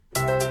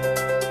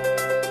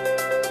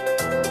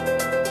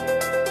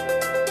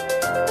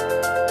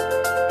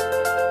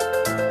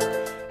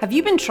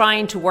you been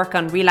trying to work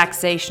on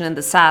relaxation in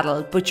the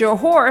saddle, but your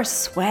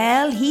horse,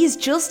 well, he's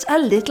just a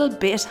little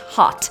bit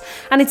hot.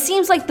 And it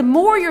seems like the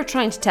more you're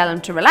trying to tell him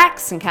to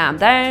relax and calm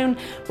down,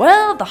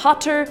 well, the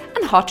hotter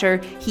and hotter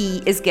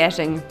he is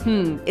getting.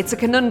 It's a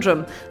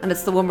conundrum, and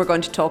it's the one we're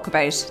going to talk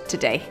about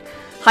today.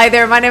 Hi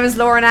there, my name is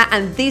Lorna,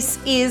 and this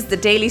is the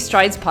Daily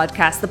Strides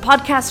podcast, the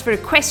podcast for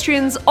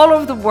equestrians all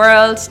over the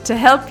world to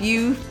help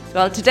you,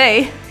 well,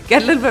 today,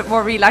 get a little bit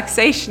more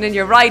relaxation in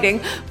your riding,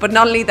 but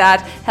not only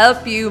that,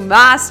 help you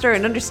master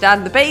and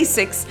understand the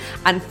basics,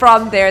 and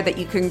from there that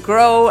you can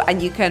grow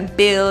and you can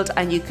build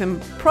and you can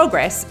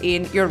progress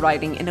in your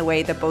riding in a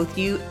way that both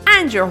you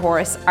and your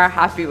horse are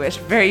happy with.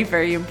 Very,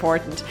 very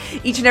important.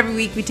 Each and every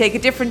week we take a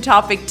different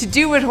topic to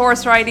do with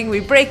horse riding. We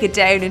break it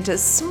down into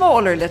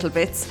smaller little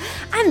bits,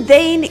 and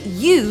then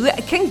you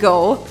can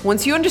go,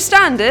 once you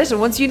understand it and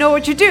once you know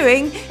what you're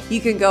doing, you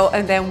can go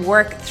and then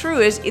work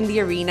through it in the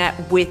arena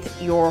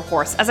with your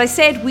horse. As I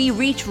said, we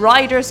reach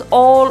riders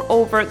all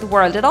over the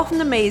world. It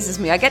often amazes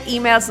me. I get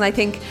emails and I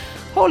think,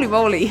 holy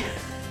moly,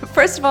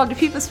 first of all, do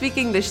people speak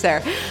English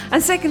there?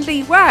 And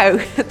secondly, wow,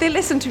 they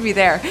listen to me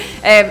there.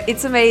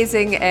 It's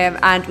amazing,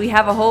 and we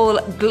have a whole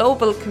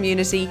global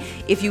community.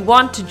 If you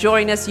want to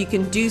join us, you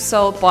can do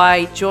so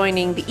by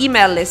joining the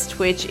email list,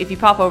 which if you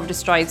pop over to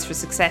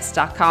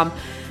stridesforsuccess.com,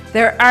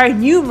 there are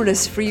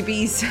numerous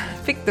freebies.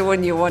 Pick the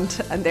one you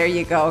want, and there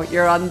you go.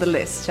 You're on the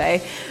list,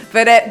 eh?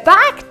 But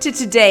back to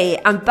today,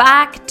 and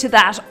back to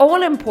that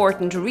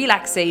all-important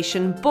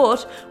relaxation,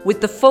 but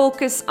with the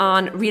focus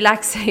on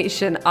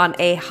relaxation on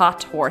a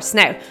hot horse.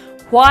 Now,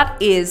 what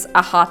is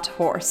a hot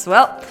horse?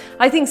 Well,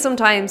 I think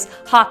sometimes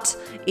hot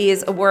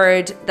is a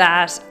word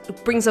that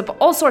brings up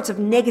all sorts of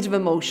negative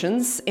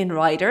emotions in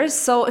riders.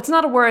 So it's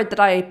not a word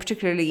that I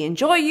particularly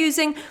enjoy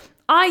using.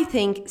 I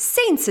think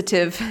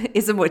sensitive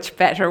is a much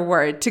better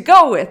word to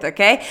go with,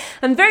 okay?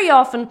 And very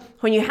often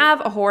when you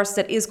have a horse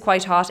that is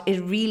quite hot, it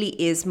really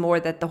is more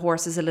that the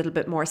horse is a little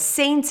bit more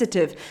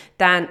sensitive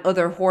than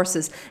other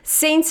horses.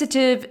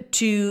 Sensitive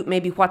to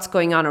maybe what's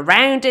going on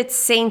around it,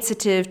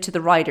 sensitive to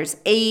the rider's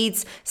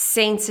aids,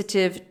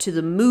 sensitive to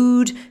the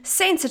mood,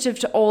 sensitive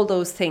to all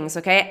those things,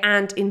 okay?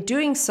 And in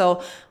doing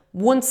so,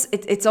 once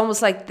it's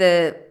almost like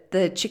the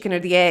chicken or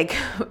the egg.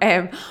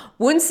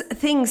 Once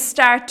things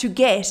start to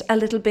get a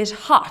little bit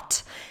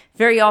hot,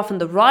 very often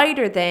the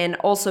rider then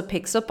also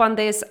picks up on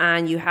this,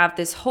 and you have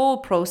this whole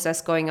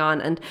process going on.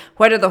 And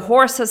whether the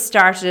horse has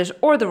started it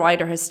or the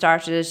rider has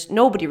started it,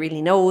 nobody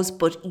really knows,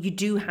 but you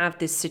do have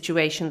this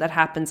situation that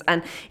happens.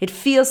 And it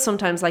feels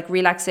sometimes like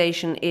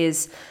relaxation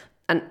is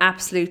an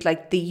absolute,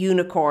 like the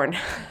unicorn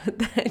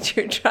that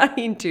you're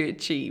trying to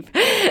achieve.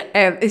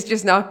 It's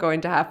just not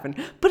going to happen,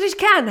 but it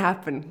can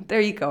happen.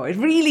 There you go. It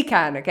really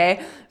can.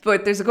 Okay.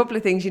 But there's a couple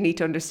of things you need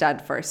to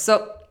understand first.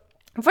 So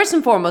first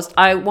and foremost,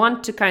 I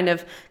want to kind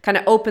of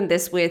open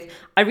this with,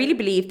 I really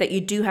believe that you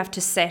do have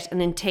to set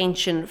an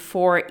intention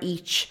for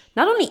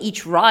not only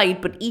each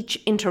ride, but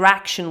each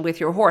interaction with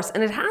your horse.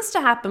 And it has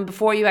to happen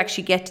before you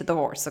actually get to the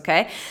horse,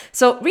 okay?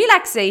 So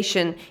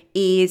relaxation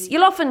is,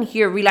 you'll often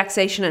hear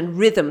relaxation and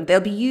rhythm. They'll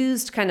be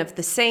used kind of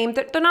the same.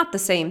 They're not the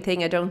same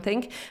thing, I don't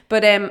think.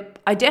 But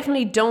I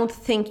definitely don't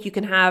think you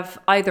can have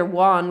either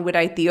one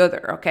without the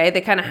other, okay? They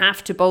kind of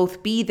have to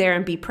both be there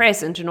and be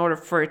present in order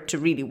for it to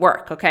really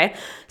work, okay?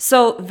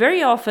 So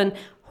very often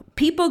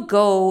people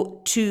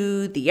go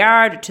to the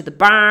yard or to the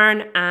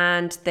barn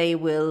and they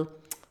will,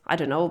 I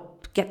don't know,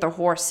 get their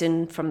horse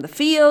in from the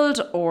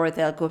field, or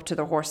they'll go up to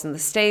their horse in the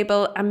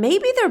stable, and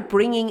maybe they're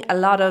bringing a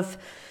lot of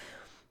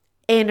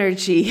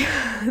energy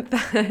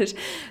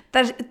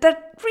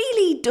that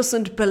really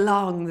doesn't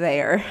belong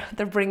there.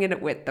 They're bringing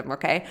it with them,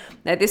 okay?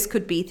 Now, this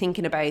could be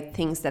thinking about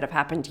things that have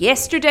happened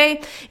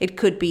yesterday. It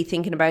could be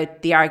thinking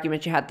about the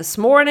argument you had this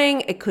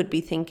morning. It could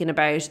be thinking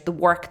about the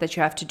work that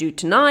you have to do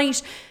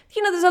tonight.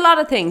 You know, there's a lot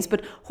of things,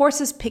 but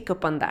horses pick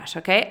up on that,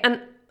 okay?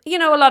 And you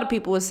know, a lot of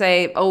people will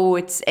say, oh,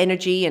 it's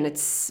energy and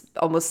it's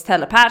almost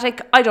telepathic.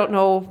 I don't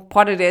know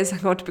what it is, I'm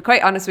going to be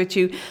quite honest with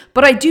you,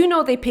 but I do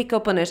know they pick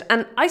up on it.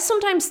 And I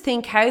sometimes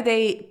think how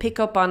they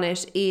pick up on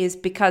it is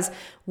because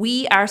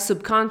we are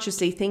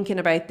subconsciously thinking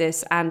about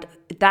this, and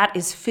that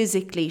is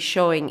physically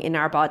showing in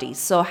our bodies.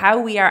 So how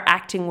we are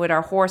acting with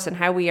our horse and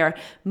how we are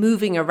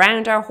moving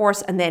around our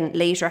horse, and then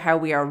later how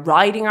we are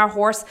riding our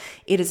horse,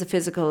 it is a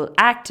physical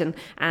act,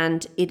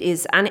 and it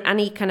is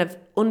any kind of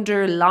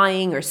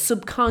underlying or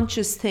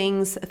subconscious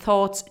things,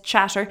 thoughts,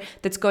 chatter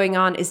that's going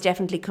on is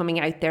definitely coming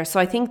out there. So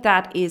I think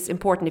that is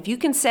important. If you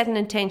can set an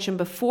intention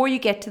before you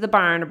get to the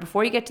barn or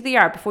before you get to the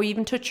yard, before you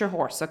even touch your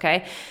horse,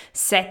 okay,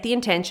 set the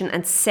intention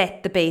and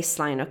set the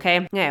baseline,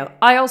 okay? Now,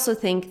 I also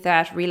think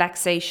that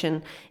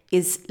relaxation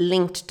is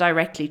linked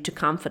directly to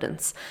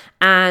confidence.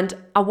 And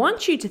I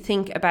want you to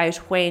think about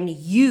when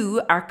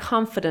you are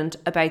confident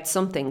about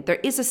something. There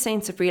is a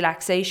sense of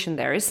relaxation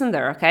there, isn't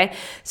there? Okay.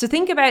 So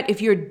think about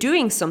if you're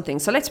doing something.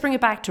 So let's bring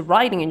it back to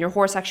riding and your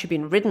horse actually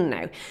being ridden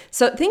now.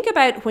 So think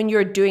about when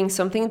you're doing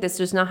something. This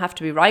does not have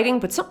to be riding,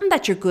 but something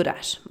that you're good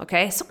at.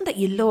 Okay. Something that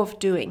you love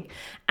doing.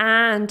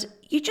 And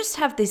you just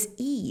have this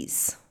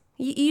ease.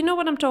 You know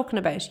what I'm talking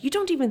about. You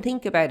don't even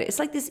think about it. It's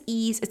like this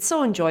ease. It's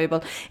so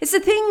enjoyable. It's the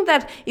thing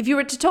that if you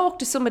were to talk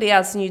to somebody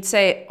else and you'd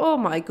say, oh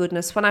my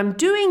goodness, when I'm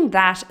doing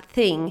that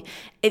thing,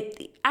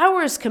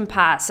 hours can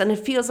pass and it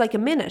feels like a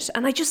minute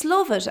and I just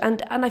love it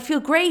and I feel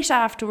great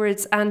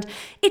afterwards. And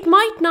it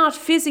might not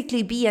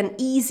physically be an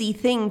easy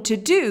thing to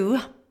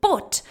do,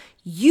 but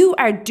you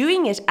are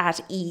doing it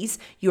at ease,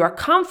 you are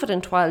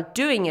confident while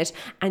doing it,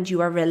 and you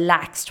are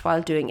relaxed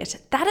while doing it.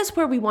 That is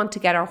where we want to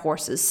get our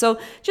horses. So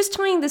just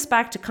tying this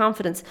back to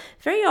confidence,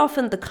 very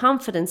often the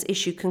confidence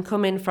issue can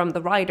come in from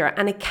the rider,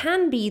 and it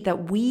can be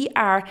that we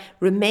are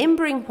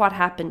remembering what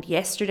happened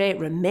yesterday,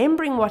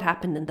 remembering what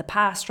happened in the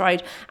past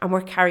ride, and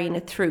we're carrying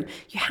it through.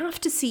 You have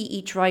to see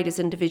each ride as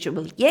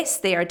individual. Yes,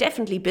 they are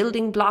definitely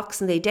building blocks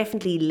and they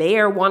definitely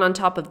layer one on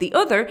top of the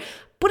other,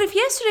 but if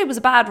yesterday was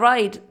a bad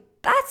ride,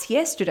 that's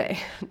yesterday.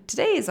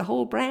 Today is a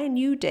whole brand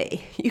new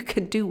day. You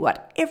can do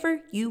whatever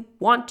you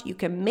want. You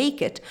can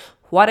make it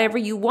whatever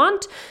you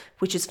want,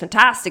 which is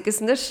fantastic,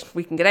 isn't it?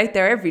 We can get out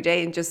there every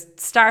day and just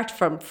start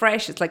from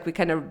fresh. It's like we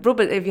kind of rub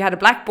it. If you had a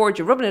blackboard,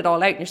 you're rubbing it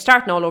all out and you're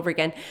starting all over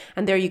again.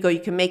 And there you go.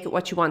 You can make it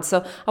what you want.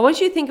 So I want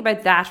you to think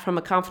about that from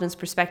a confidence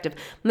perspective.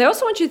 And I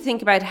also want you to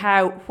think about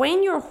how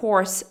when your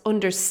horse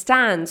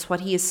understands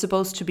what he is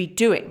supposed to be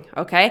doing,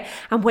 okay?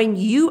 And when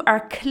you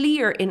are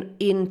clear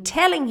in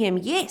telling him,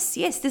 yes,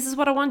 this is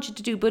what I want you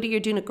to do, buddy, you're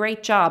doing a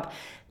great job.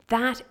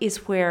 That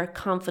is where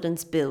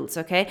confidence builds,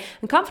 okay?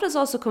 And confidence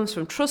also comes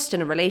from trust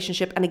in a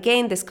relationship. And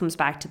again, this comes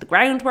back to the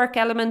groundwork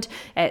element.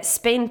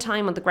 Spend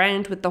time on the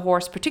ground with the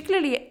horse,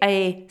 particularly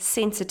a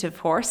sensitive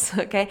horse,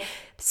 okay?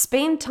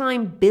 Spend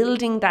time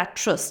building that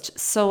trust.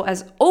 So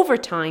as over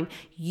time,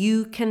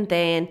 you can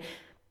then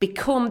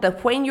become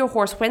that when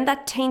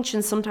that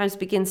tension sometimes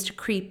begins to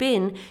creep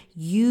in,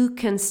 you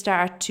can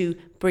start to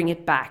bring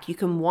it back. You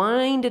can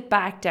wind it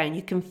back down.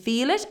 You can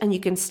feel it and you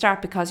can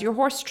start, because your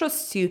horse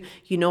trusts you,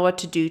 you know what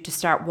to do to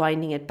start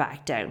winding it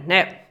back down.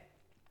 Now,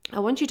 I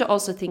want you to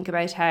also think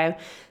about how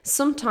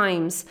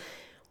sometimes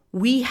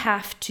we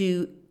have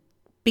to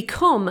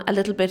become a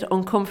little bit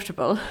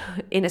uncomfortable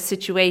in a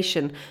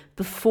situation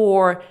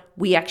before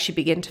we actually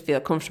begin to feel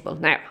comfortable.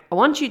 Now, I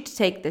want you to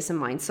take this in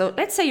mind. So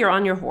let's say you're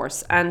on your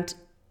horse and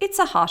it's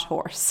a hot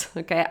horse,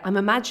 okay? I'm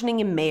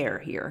imagining a mare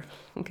here,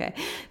 okay?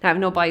 Now, I have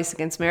no bias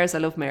against mares. I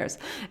love mares.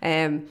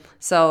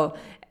 So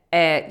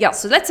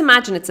let's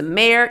imagine it's a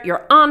mare.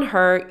 You're on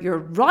her, you're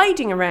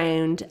riding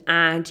around,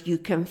 and you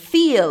can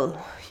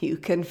feel, you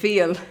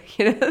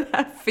know,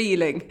 that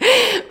feeling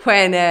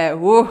when,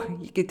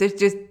 there's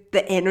just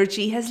the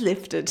energy has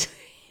lifted.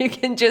 You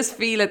can just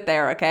feel it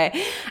there,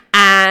 okay?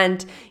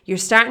 And you're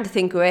starting to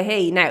think, well,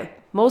 hey, now,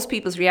 most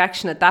people's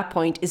reaction at that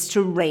point is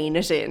to rein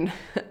it in.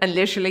 And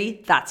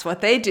literally, that's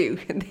what they do.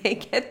 They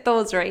get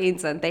those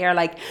reins and they are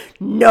like,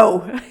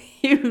 no,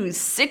 you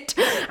sit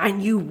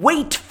and you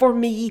wait for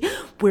me.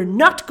 We're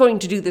not going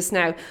to do this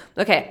now.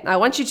 Okay, I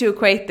want you to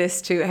equate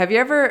this to, have you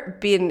ever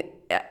been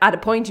at a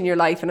point in your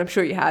life, and I'm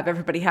sure you have,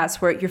 everybody has,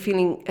 where you're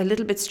feeling a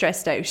little bit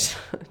stressed out,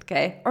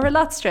 okay, or a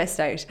lot stressed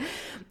out,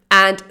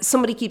 and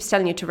somebody keeps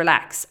telling you to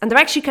relax, and they're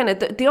actually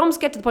they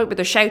almost get to the point where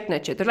they're shouting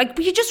at you. They're like,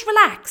 but you just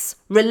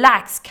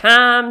relax,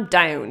 calm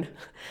down.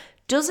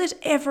 Does it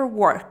ever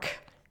work?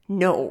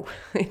 No,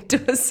 it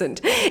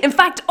doesn't. In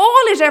fact,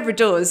 all it ever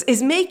does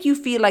is make you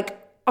feel like,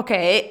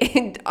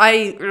 okay,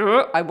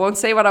 I won't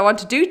say what I want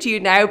to do to you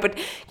now, but,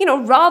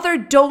 rather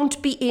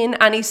don't be in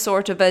any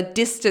sort of a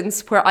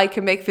distance where I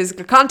can make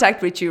physical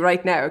contact with you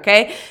right now,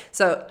 okay?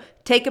 So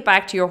take it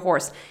back to your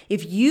horse.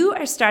 If you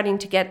are starting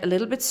to get a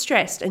little bit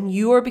stressed and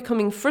you are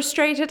becoming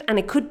frustrated, and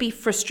it could be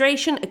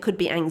frustration, it could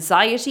be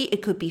anxiety,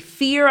 it could be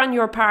fear on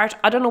your part.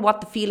 I don't know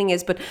what the feeling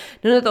is, but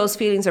none of those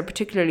feelings are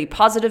particularly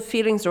positive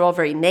feelings. They're all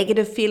very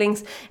negative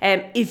feelings.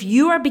 If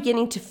you are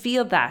beginning to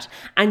feel that,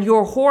 and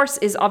your horse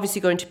is obviously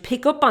going to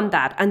pick up on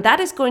that, and that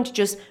is going to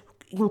just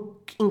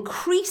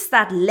increase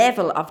that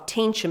level of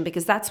tension,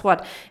 because that's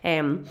what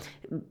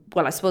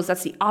I suppose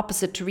that's the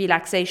opposite to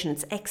relaxation.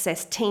 It's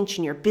excess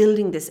tension. You're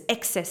building this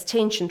excess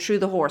tension through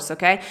the horse,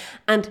 okay?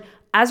 And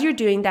as you're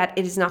doing that,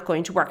 it is not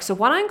going to work. So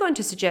what I'm going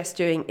to suggest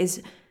doing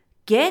is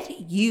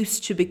get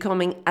used to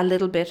becoming a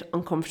little bit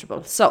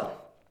uncomfortable. So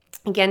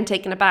again,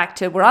 taking it back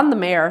to, we're on the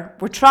mare,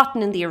 we're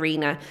trotting in the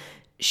arena.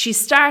 She's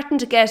starting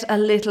to get a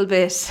little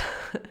bit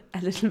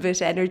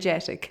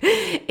energetic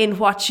in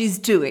what she's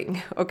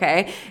doing,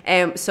 okay?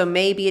 So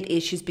maybe it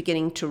is she's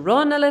beginning to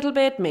run a little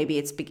bit. Maybe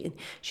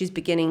she's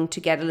beginning to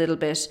get a little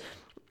bit,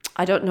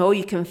 I don't know,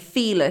 you can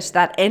feel it,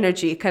 that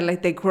energy, kind of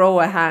like they grow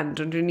a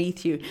hand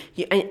underneath you.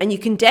 And you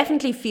can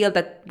definitely feel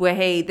that, well,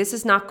 hey, this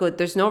is not good.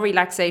 There's no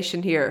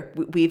relaxation here.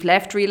 We've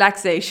left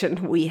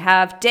relaxation.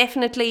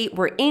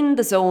 We're in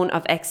the zone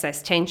of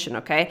excess tension,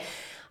 okay?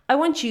 I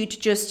want you to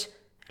just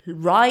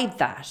ride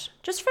that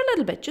just for a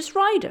little bit. Just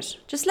ride it.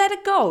 Just let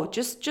it go.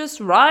 Just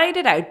ride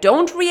it out.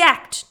 Don't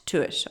react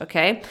to it,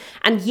 okay?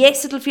 And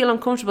yes, it'll feel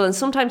uncomfortable. And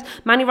sometimes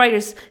many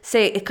riders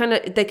say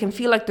they can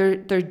feel like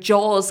their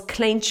jaws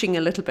clenching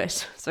a little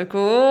bit. It's like,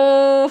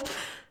 oh,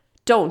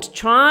 Don't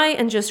try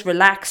and just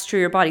relax through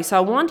your body. So I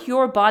want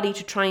your body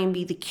to try and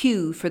be the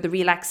cue for the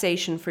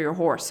relaxation for your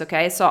horse,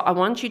 okay? So I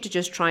want you to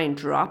just try and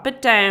drop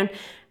it down,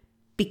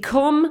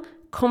 become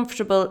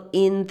comfortable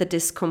in the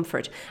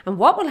discomfort. And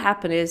what will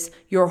happen is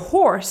your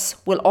horse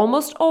will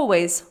almost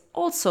always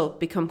also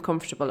become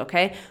comfortable,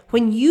 okay?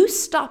 When you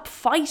stop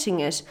fighting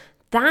it,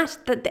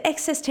 the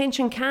excess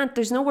tension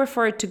there's nowhere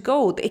for it to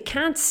go. It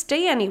can't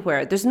stay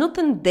anywhere. There's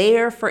nothing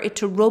there for it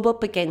to rub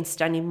up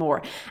against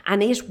anymore,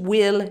 and it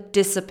will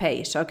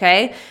dissipate,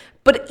 okay?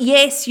 But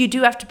yes, you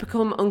do have to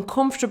become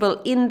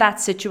uncomfortable in that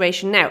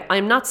situation. Now,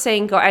 I'm not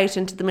saying go out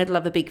into the middle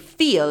of a big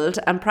field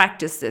and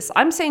practice this.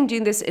 I'm saying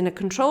doing this in a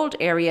controlled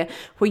area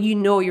where you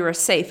know you're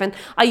safe. And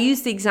I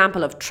use the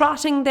example of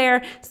trotting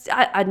there.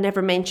 I'd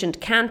never mentioned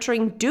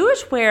cantering. Do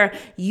it where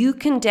you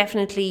can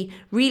definitely,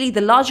 really,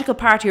 the logical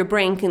part of your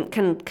brain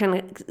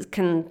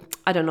can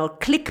I don't know,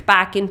 click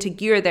back into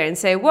gear there and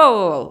say,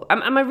 whoa,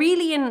 am I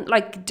really in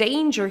like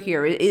danger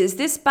here? Is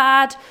this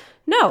bad?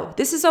 No,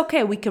 this is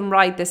okay. We can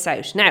ride this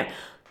out. Now,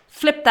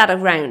 flip that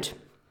around.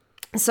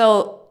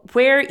 So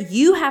where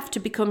you have to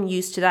become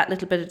used to that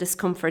little bit of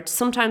discomfort,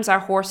 sometimes our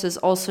horses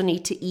also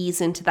need to ease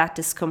into that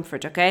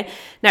discomfort, okay?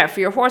 Now, for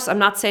your horse, I'm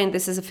not saying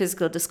this is a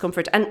physical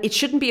discomfort, and it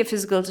shouldn't be a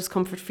physical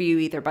discomfort for you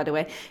either, by the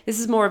way. This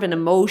is more of an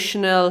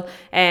emotional,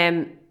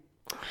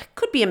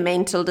 could be a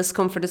mental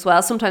discomfort as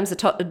well. Sometimes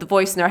the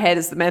voice in our head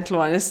is the mental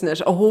one, isn't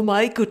it? Oh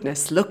my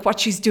goodness, look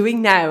what she's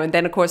doing now. And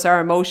then, of course, our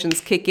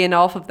emotions kick in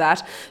off of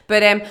that.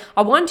 But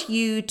I want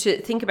you to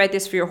think about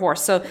this for your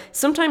horse. So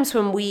sometimes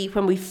when we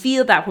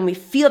feel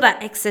that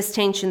excess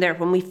tension there,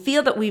 when we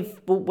feel that we've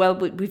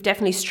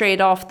definitely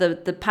strayed off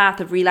the path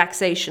of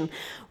relaxation,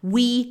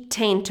 we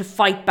tend to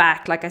fight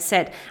back, like I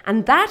said,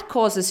 and that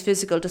causes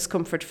physical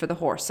discomfort for the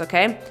horse,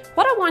 okay?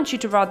 What I want you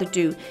to rather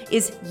do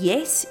is,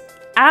 yes,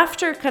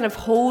 after kind of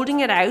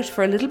holding it out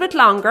for a little bit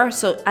longer,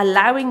 so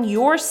allowing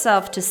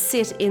yourself to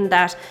sit in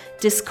that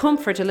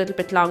discomfort a little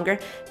bit longer,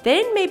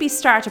 then maybe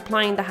start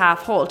applying the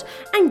half halt.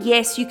 And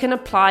yes, you can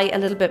apply a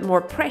little bit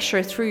more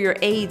pressure through your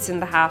aids in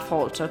the half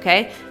halt,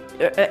 okay?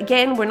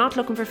 Again, we're not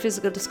looking for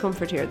physical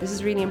discomfort here. This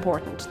is really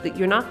important, that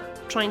you're not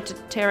trying to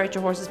tear out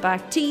your horse's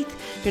back teeth.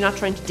 You're not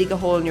trying to dig a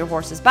hole in your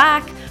horse's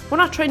back. We're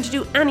not trying to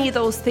do any of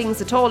those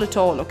things at all,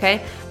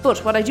 okay?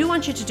 But what I do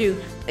want you to do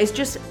is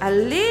just a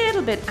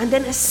little bit, and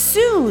then as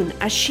soon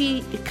as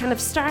she kind of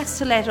starts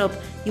to let up,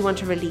 you want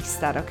to release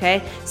that,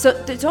 okay? So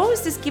there's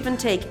always this give and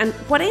take, and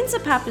what ends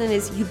up happening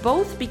is you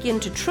both begin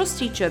to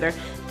trust each other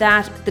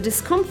that the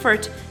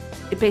discomfort,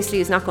 it basically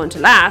is not going to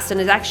last, and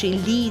it actually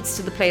leads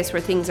to the place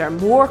where things are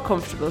more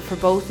comfortable for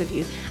both of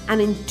you. And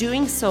in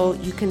doing so,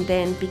 you can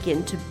then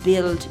begin to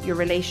build your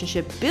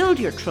relationship, build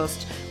your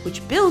trust,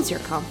 which builds your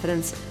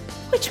confidence,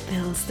 which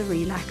builds the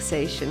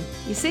relaxation.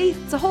 You see,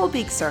 it's a whole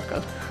big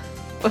circle.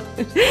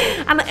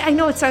 And I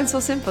know it sounds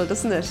so simple,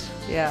 doesn't it?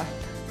 Yeah.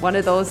 One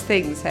of those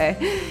things, hey?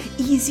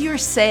 Easier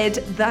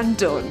said than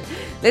done.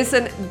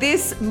 Listen,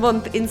 this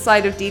month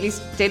inside of Daily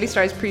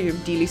Strides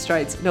Premium,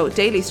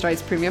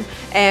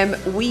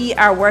 we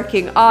are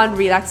working on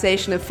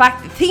relaxation. In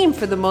fact, the theme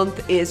for the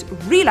month is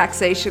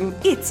relaxation.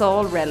 It's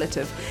all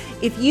relative.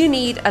 If you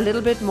need a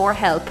little bit more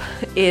help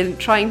in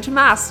trying to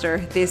master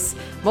this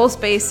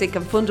most basic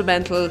and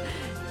fundamental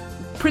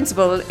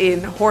principle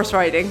in horse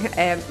riding,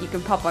 you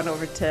can pop on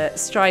over to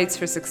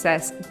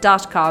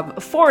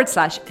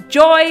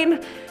stridesforsuccess.com/join,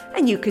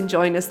 and you can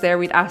join us there.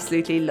 We'd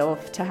absolutely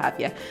love to have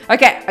you.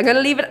 Okay, I'm going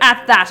to leave it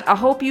at that. I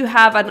hope you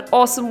have an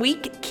awesome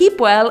week. Keep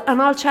well,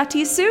 and I'll chat to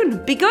you soon.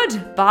 Be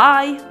good.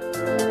 Bye.